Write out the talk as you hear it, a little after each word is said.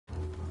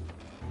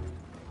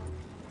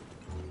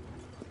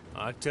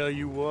I tell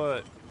you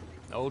what,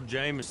 old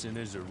Jameson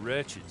is a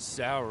wretched,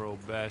 sour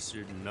old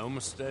bastard, and no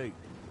mistake.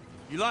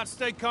 You lot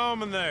stay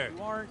calm in there.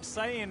 You aren't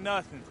saying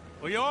nothing.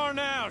 Well, you are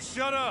now.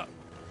 Shut up.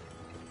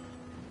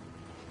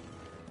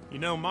 You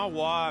know, my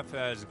wife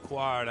has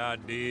acquired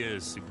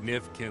ideas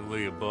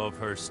significantly above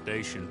her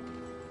station.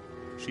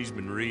 She's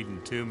been reading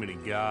too many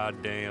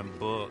goddamn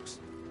books.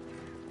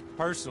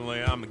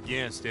 Personally, I'm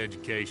against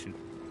education.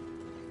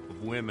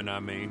 Of women,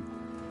 I mean.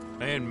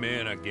 And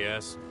men, I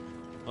guess.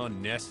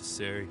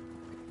 Unnecessary.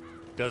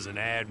 Doesn't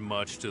add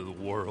much to the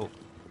world.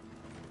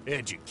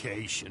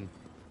 Education.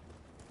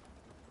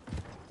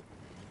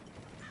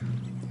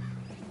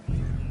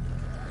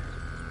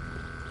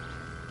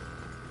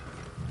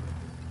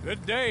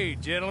 Good day,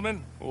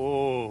 gentlemen.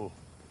 Oh.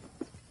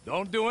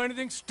 Don't do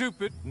anything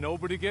stupid.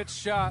 Nobody gets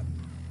shot.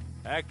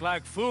 Act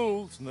like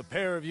fools, and the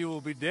pair of you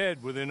will be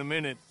dead within a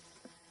minute.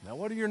 Now,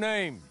 what are your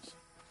names?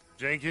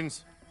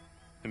 Jenkins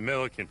and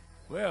Milliken.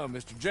 Well,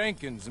 Mr.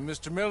 Jenkins and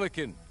Mr.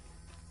 Milliken,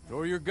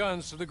 throw your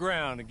guns to the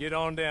ground and get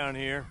on down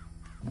here.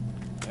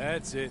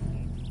 That's it.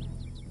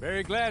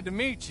 Very glad to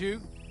meet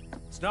you.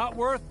 It's not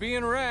worth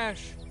being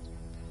rash.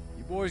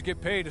 You boys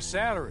get paid a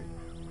salary.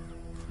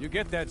 You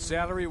get that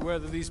salary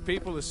whether these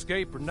people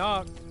escape or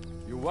not.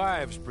 Your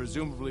wives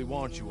presumably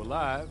want you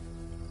alive.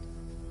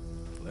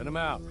 Let them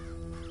out.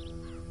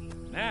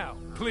 Now,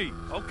 please.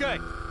 Okay.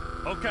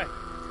 Okay.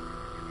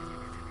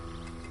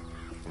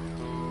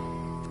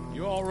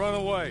 You all run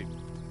away.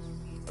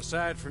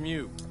 Aside from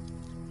you.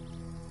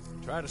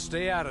 Try to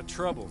stay out of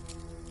trouble.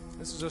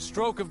 This is a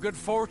stroke of good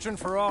fortune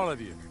for all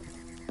of you.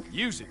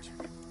 Use it.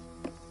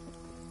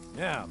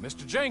 Now,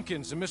 Mr.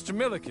 Jenkins and Mr.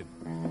 Milliken,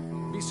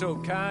 be so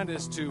kind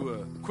as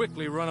to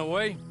quickly run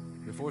away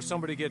before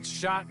somebody gets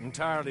shot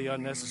entirely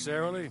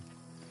unnecessarily.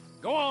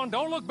 Go on,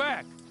 don't look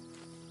back.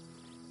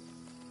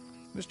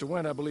 Mr.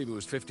 Wendt, I believe it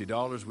was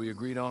 $50 we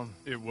agreed on.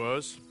 It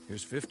was.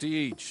 Here's 50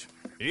 each.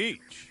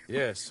 Each?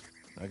 Yes.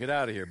 Now get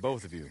out of here,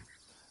 both of you.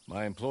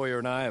 My employer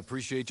and I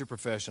appreciate your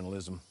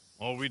professionalism.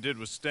 All we did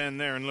was stand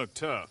there and look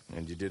tough.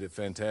 And you did it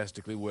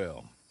fantastically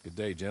well. Good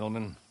day,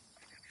 gentlemen.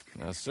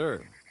 Now,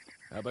 sir,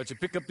 how about you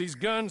pick up these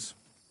guns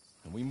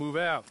and we move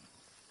out?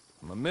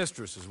 My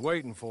mistress is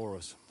waiting for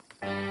us.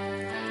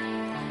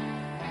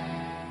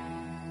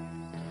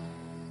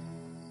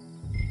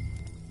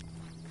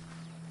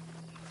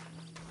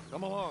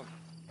 Come along.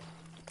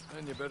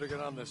 Then you better get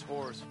on this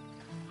horse.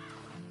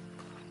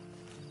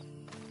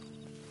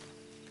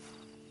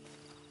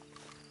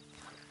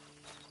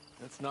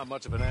 It's not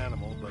much of an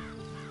animal, but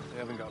they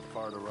haven't got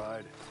far to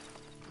ride.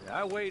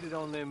 Yeah, I waited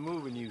on them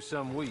moving you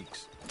some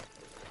weeks.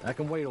 I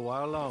can wait a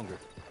while longer.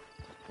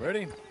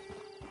 Ready?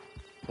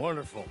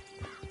 Wonderful.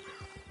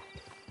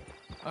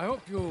 I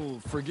hope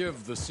you'll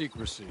forgive the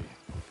secrecy.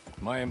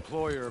 My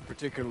employer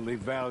particularly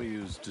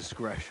values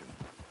discretion.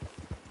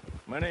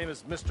 My name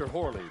is Mr.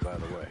 Horley, by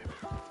the way.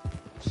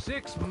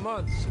 6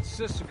 months at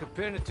Sisika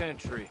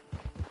Penitentiary,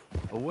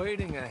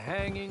 awaiting a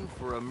hanging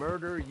for a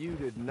murder you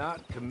did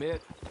not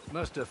commit.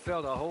 Must have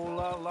felt a whole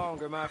lot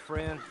longer, my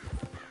friend.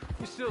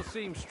 You still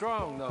seem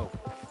strong, though.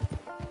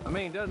 I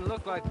mean, doesn't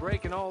look like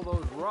breaking all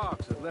those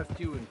rocks have left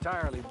you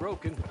entirely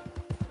broken,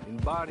 in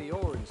body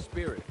or in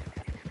spirit.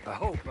 I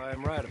hope I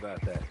am right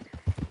about that.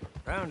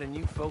 Rounding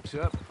you folks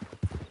up,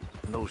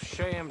 and those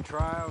sham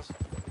trials,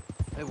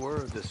 they were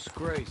a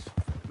disgrace.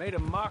 Made a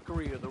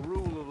mockery of the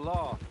rule of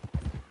law.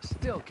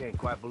 Still can't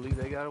quite believe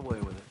they got away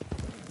with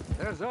it.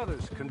 There's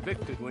others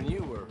convicted when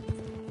you were.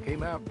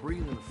 Came out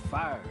breathing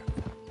fire.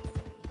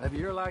 Maybe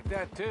you're like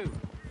that too.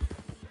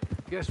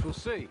 Guess we'll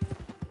see.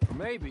 Or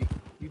maybe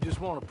you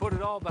just want to put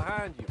it all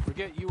behind you,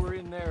 forget you were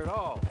in there at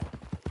all.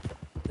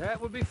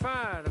 That would be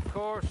fine, of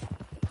course.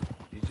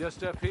 You're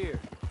just up here.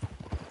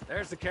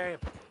 There's the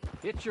camp.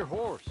 Hit your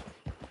horse.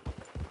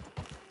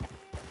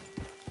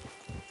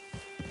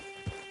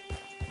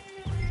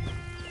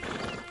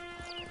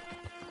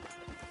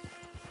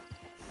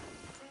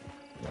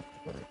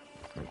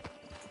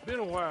 Been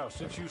a while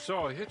since you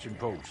saw a hitching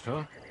post,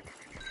 huh?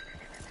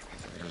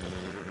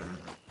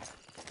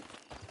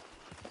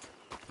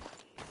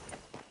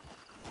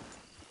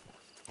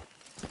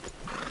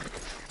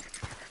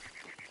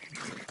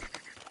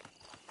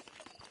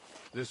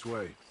 This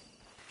way.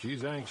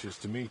 She's anxious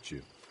to meet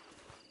you.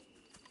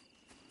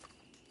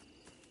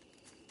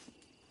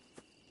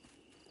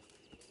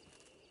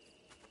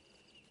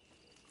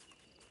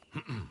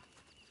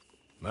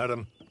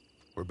 Madam,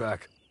 we're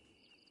back.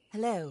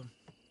 Hello.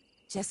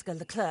 Jessica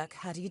Leclerc,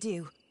 how do you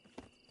do?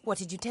 What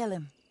did you tell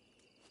him?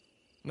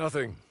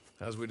 Nothing,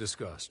 as we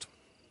discussed.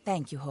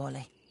 Thank you,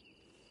 Hawley.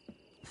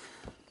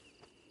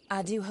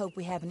 I do hope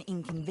we haven't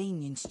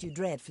inconvenienced you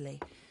dreadfully.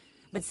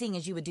 But seeing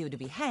as you were due to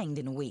be hanged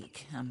in a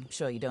week, I'm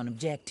sure you don't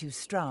object too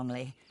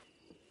strongly.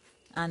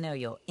 I know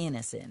you're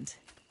innocent.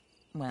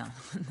 Well,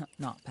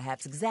 not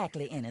perhaps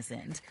exactly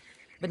innocent,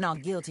 but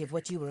not guilty of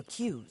what you were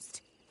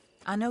accused.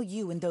 I know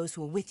you and those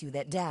who were with you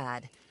that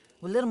died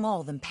were little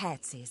more than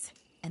patsies,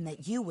 and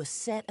that you were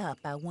set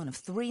up by one of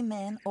 3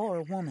 men or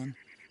a woman,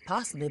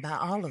 possibly by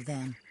all of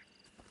them.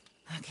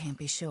 I can't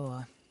be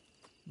sure,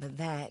 but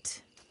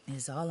that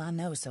is all I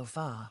know so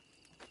far.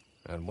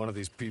 And one of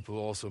these people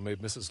also made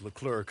Mrs.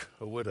 Leclerc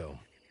a widow.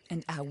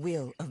 And I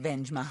will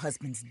avenge my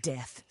husband's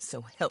death,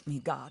 so help me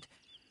God.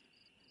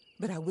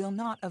 But I will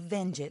not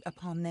avenge it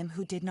upon them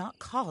who did not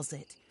cause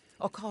it,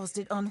 or caused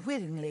it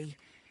unwittingly.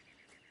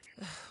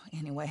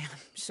 Anyway, I'm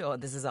sure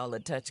this is all a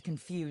touch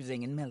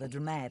confusing and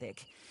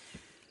melodramatic.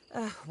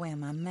 Where are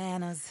my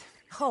manners?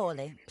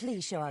 Hawley,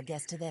 please show our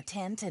guests to their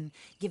tent and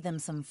give them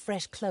some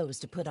fresh clothes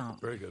to put on.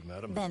 Very good,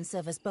 madam. Then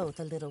serve us both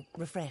a little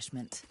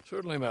refreshment.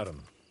 Certainly,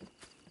 madam.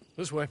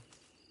 This way.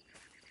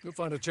 You'll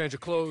find a change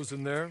of clothes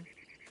in there,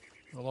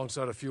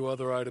 alongside a few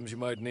other items you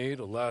might need,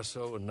 a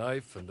lasso, a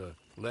knife, and a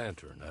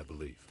lantern, I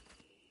believe.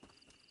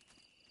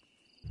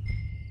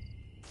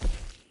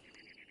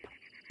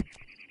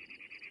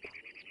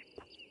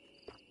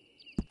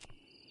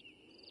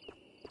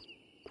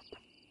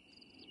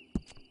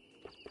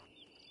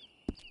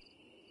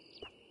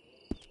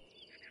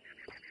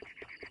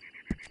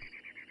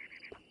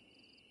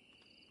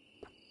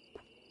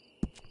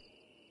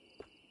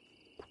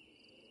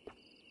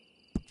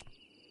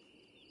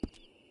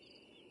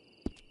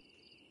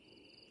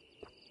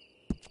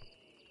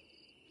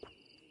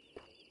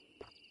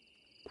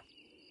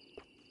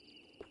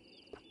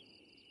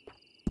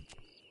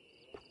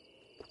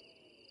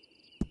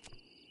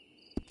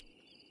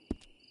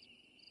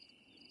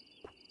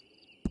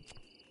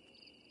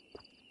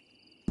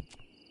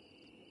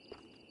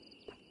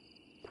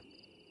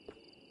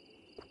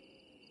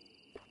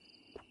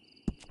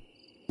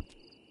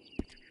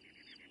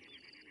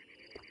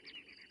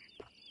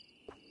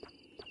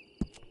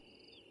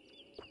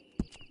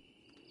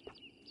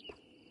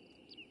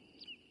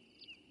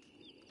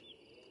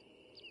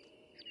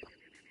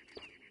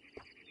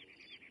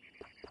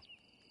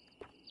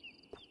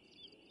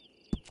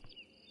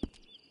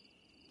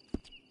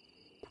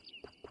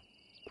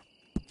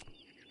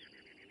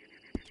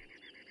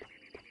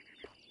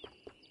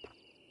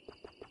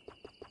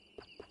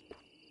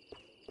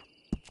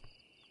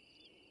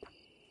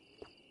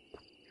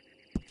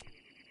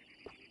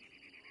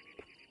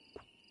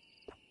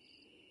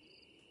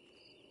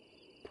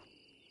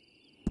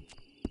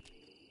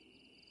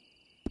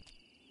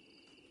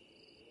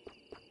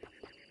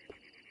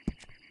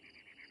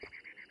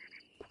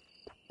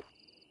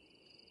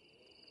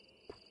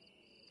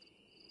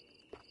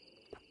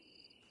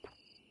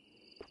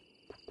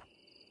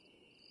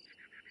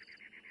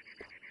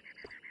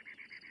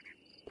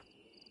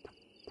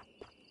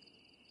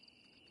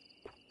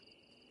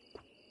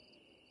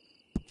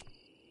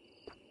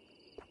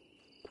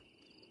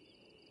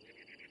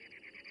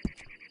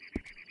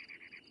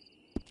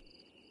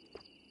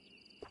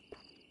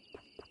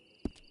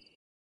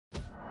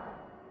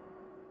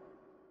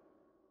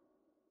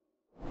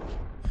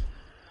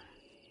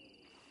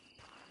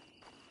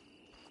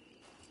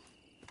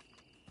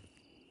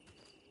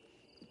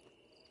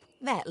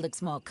 That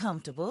looks more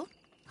comfortable.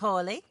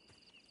 Hawley,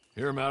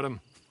 Here, madam.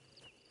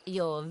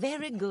 your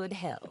very good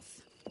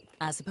health.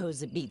 I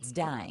suppose it beats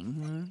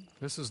dying,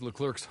 Mrs.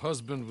 Leclerc's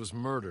husband was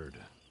murdered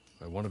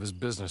by one of his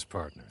business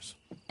partners.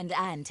 And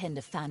I intend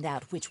to find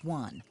out which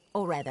one.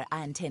 Or rather,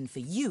 I intend for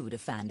you to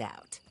find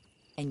out.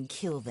 And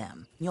kill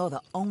them. You're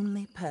the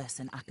only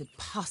person I could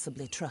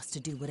possibly trust to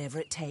do whatever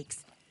it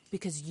takes.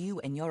 Because you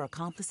and your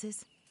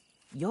accomplices,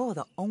 you're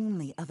the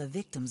only other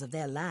victims of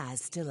their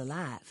lies still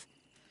alive.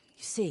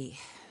 You see,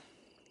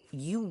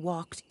 you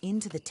walked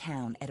into the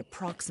town at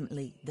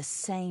approximately the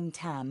same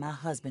time my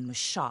husband was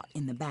shot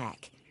in the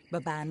back,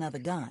 but by another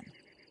gun,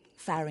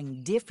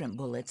 firing different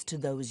bullets to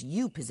those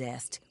you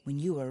possessed when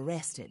you were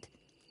arrested.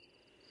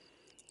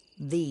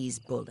 These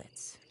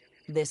bullets,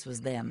 this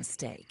was their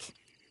mistake.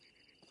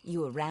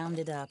 You were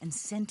rounded up and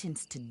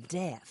sentenced to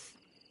death,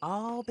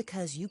 all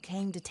because you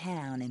came to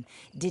town and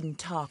didn't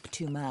talk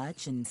too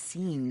much and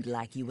seemed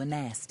like you were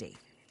nasty.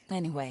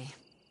 Anyway,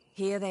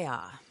 here they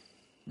are.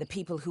 The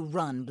people who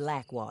run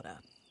Blackwater.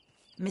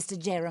 Mr.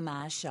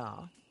 Jeremiah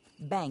Shaw,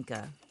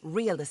 banker,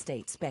 real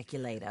estate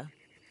speculator,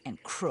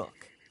 and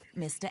crook.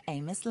 Mr.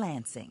 Amos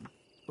Lansing,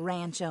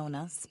 ranch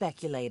owner,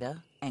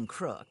 speculator, and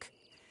crook.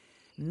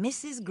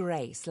 Mrs.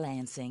 Grace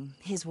Lansing,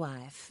 his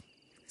wife,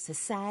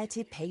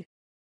 society paper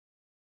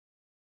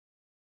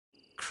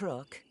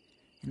crook,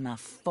 and my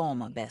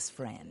former best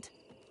friend,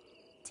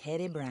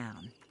 Teddy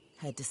Brown,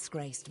 her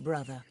disgraced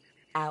brother,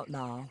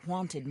 outlaw,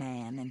 wanted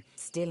man, and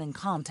still in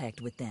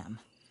contact with them.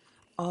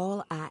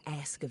 All I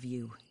ask of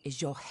you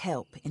is your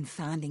help in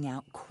finding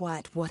out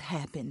quite what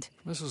happened.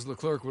 Mrs.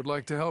 Leclerc would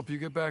like to help you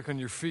get back on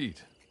your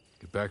feet.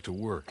 Get back to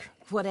work.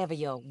 Whatever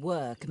your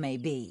work may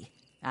be,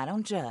 I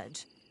don't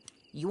judge.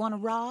 You want to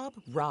rob?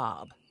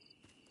 Rob.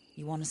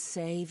 You want to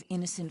save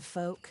innocent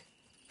folk?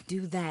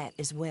 Do that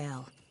as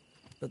well.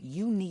 But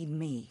you need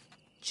me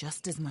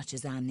just as much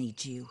as I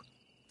need you.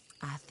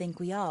 I think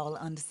we all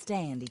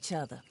understand each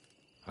other.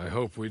 I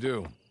hope we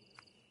do.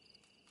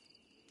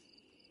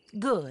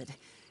 Good.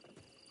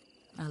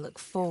 I look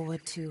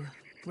forward to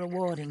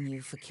rewarding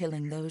you for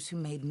killing those who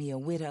made me a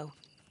widow.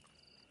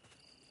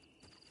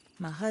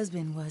 My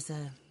husband was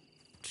a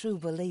true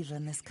believer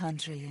in this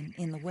country and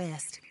in the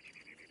West.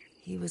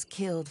 He was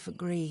killed for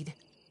greed.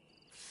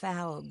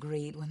 foul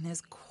greed when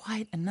there's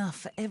quite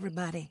enough for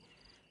everybody.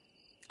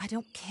 I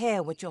don't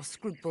care what your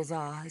scruples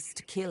are as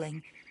to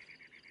killing.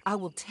 I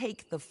will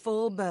take the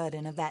full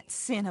burden of that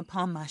sin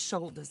upon my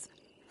shoulders.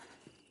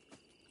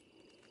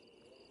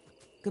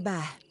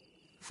 Goodbye,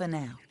 for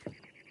now.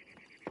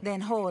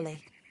 Then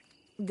Horley,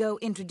 go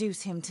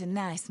introduce him to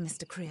nice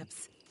Mr.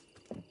 Cripps.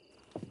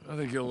 I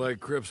think you'll like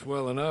Cripps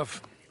well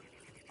enough.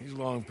 He's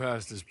long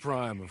past his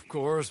prime, of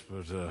course,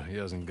 but he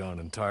hasn't gone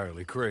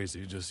entirely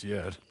crazy just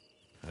yet.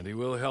 And he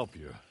will help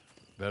you,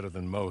 better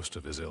than most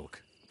of his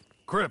ilk.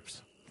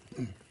 Cripps!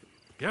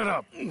 Get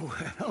up!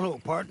 Hello,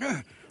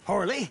 partner.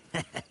 Horley.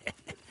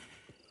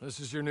 This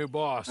is your new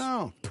boss.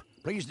 Oh,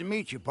 pleased to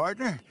meet you,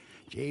 partner.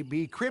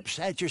 J.B. Cripps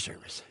at your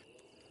service.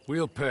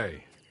 We'll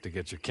pay to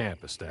get your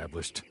camp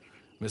established.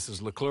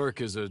 Mrs.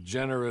 Leclerc is a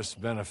generous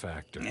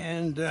benefactor.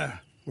 And,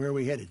 where are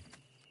we headed?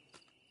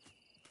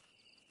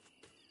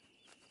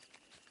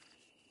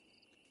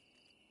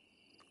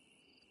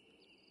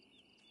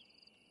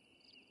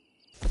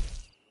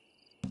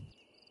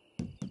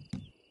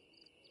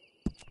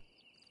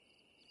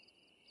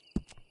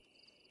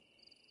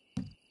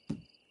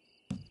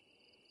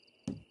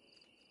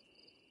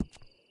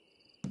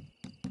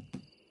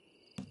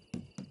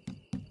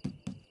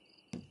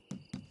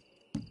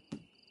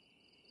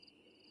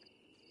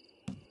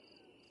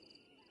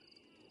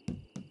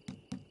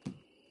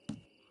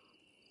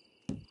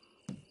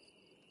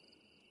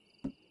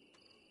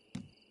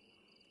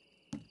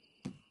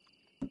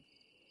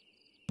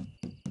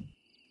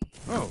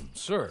 Oh,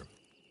 sir.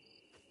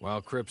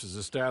 While Cripps is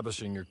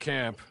establishing your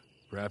camp,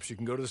 perhaps you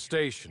can go to the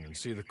station and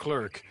see the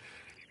clerk,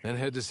 then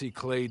head to see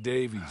Clay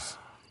Davies.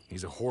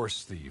 He's a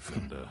horse thief,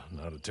 and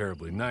not a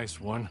terribly nice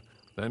one.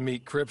 Then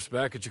meet Cripps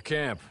back at your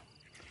camp.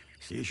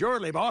 See you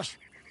shortly, boss.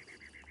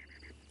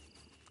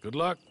 Good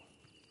luck.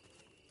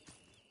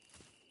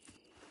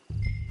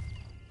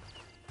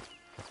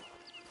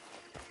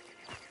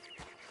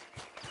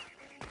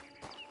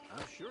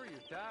 I'm sure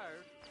you're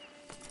tired.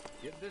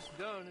 Get this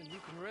done and you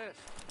can rest.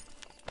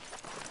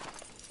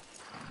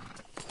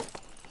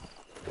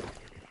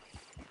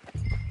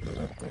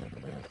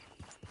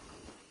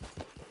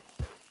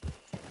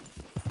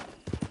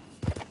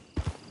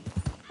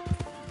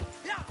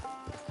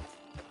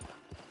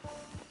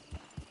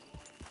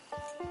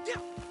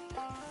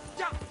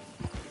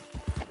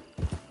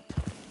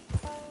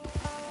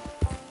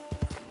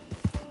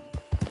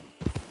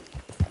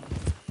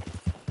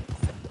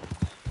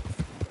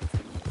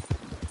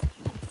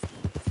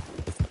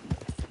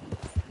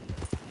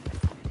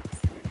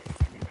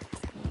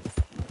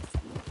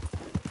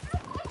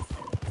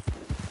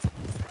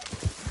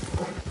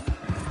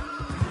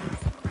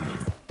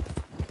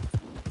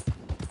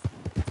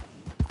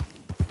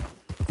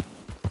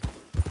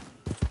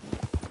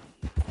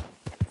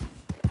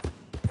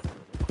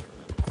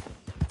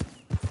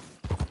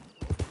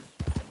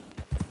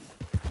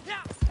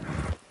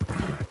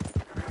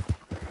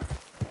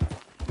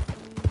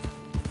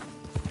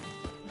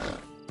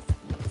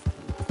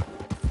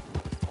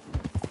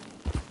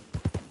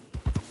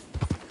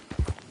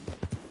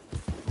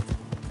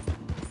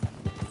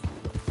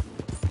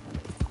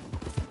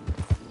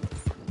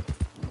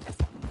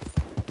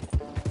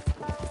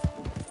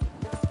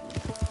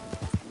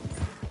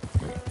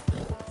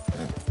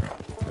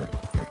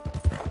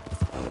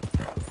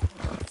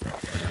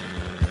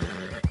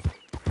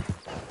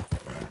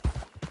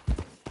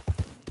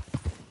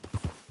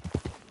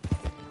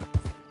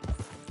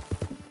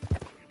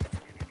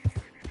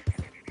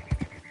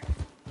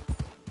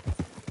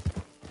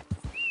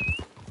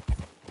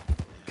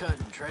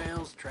 Cutting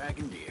trails,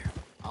 tracking deer.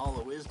 All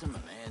the wisdom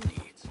a man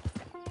needs.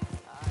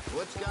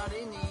 What's got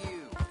into you?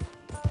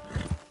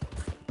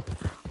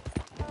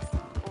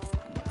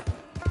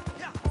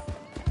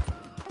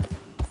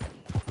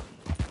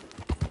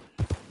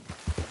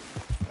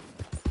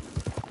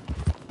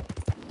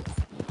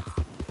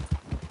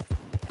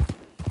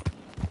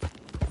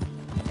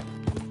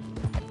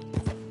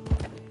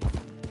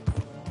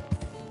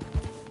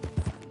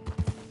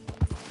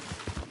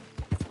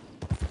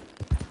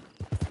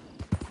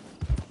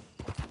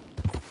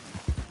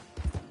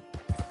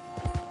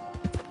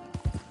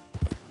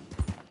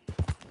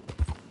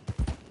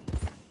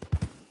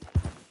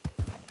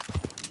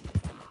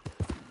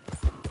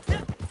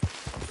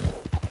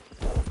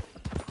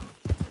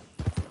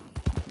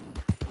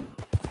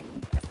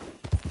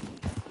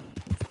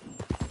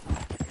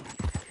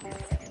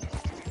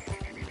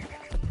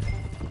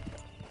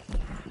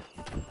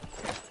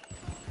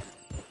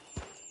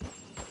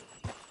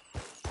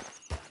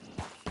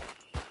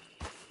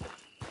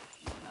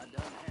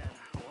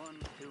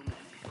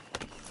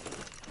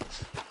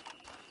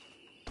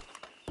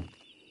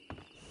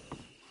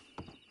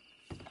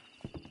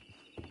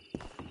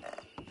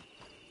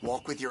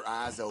 Walk with your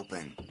eyes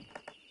open.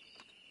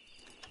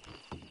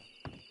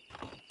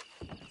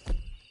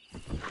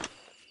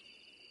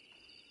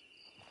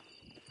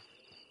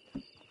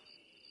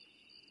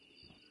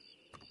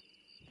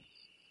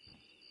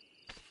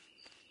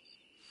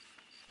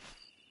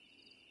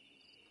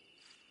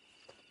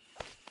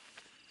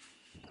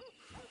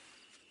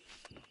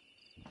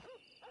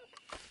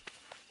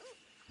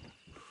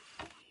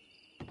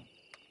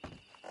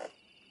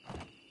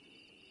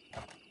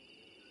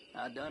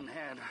 I done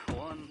had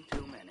one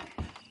too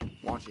many.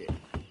 Watch it.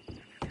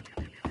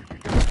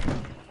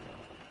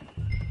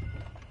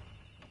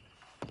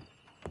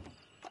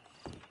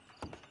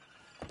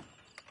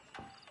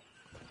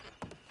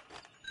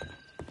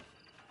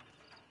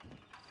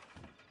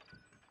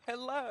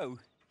 Hello.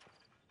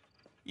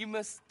 You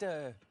must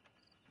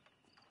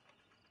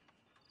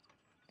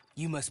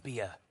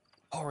be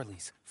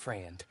Harley's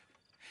friend.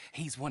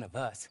 He's one of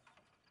us.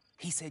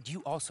 He said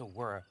you also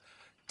were a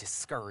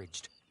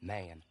discouraged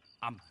man.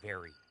 I'm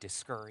very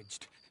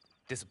discouraged.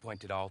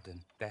 Disappointed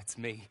Alden, that's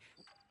me.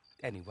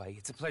 Anyway,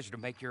 it's a pleasure to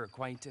make your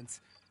acquaintance.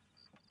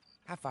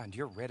 I find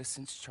your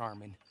reticence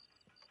charming.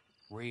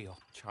 Real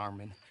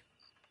charming.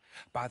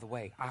 By the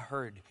way, I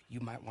heard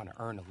you might want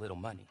to earn a little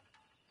money.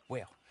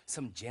 Well,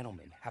 some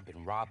gentlemen have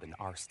been robbing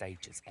our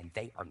stages, and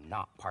they are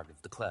not part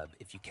of the club,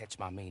 if you catch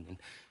my meaning.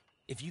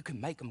 If you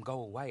can make them go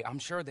away, I'm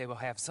sure they will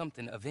have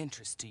something of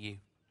interest to you.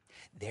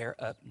 They're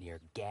up near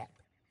Gap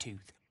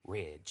Tooth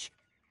Ridge.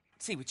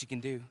 See what you can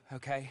do,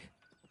 okay?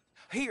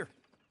 Here,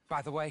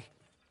 by the way,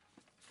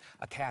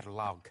 a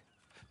catalog.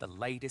 The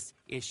latest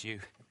issue.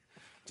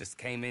 Just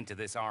came into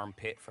this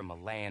armpit from a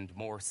land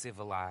more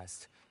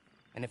civilized.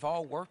 And if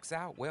all works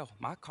out, well,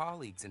 my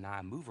colleagues and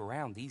I move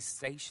around these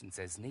stations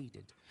as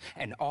needed.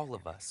 And all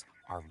of us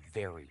are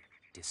very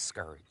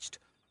discouraged.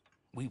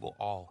 We will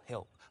all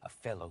help a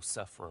fellow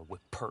sufferer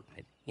with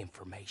pertinent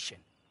information.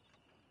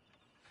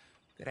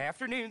 Good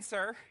afternoon,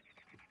 sir.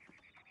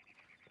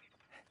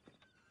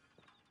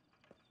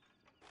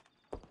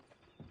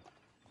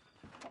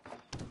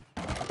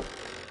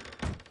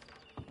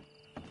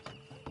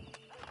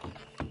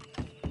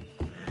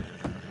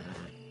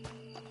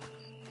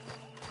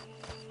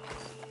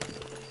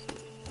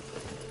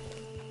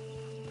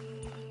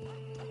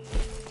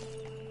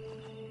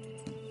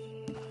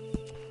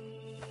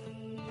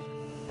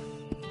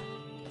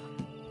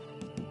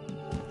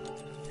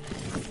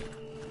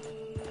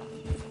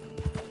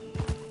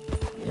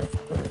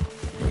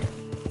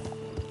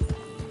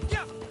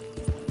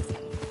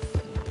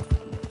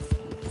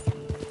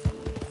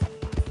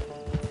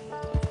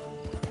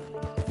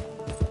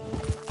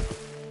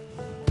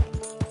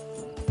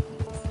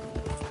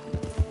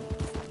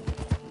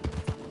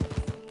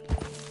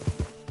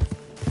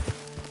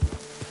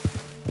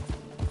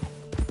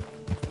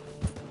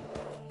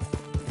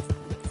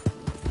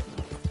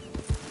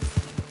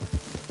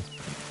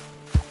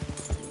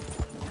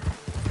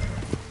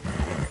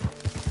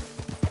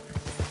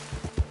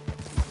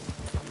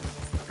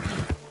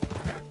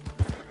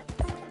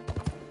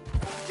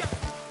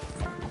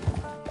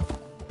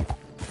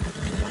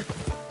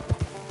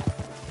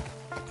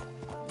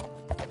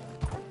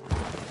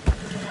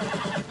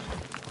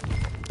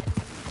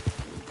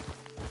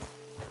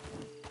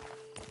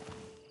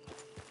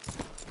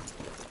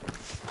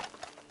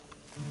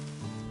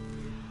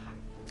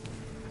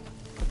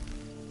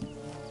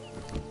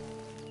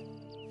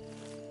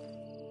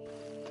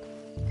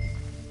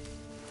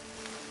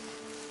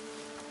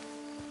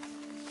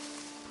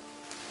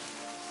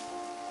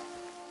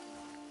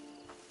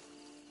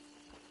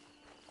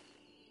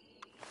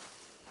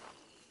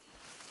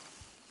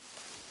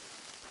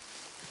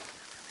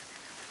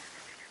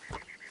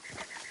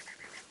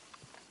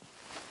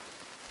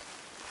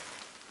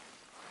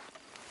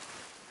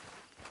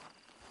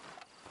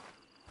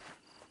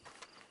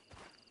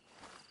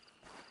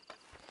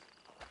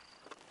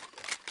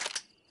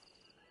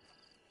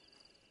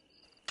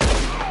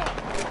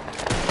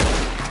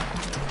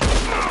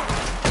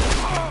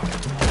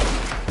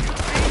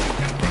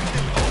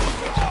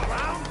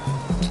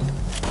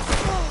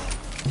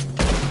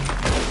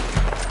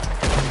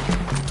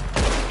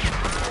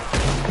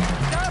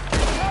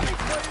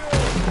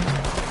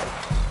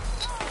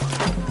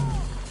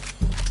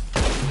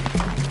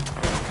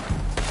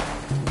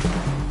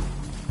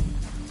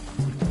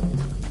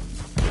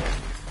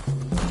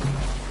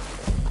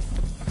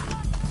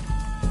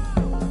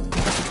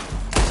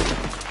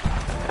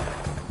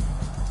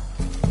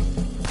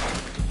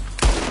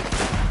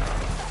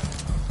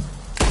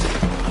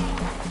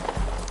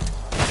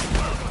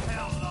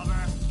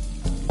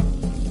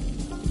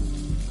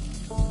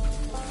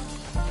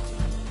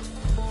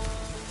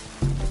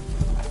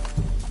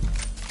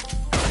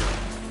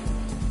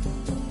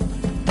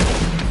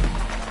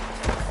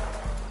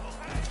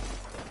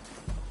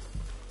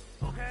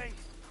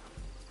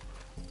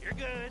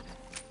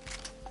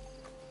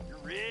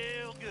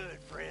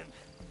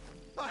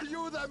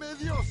 Ayúdame,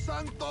 Dios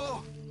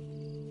santo!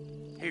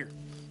 Here,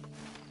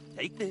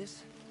 take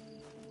this.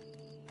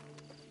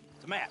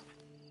 It's a map.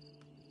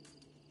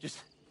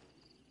 Just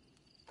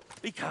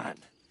be kind.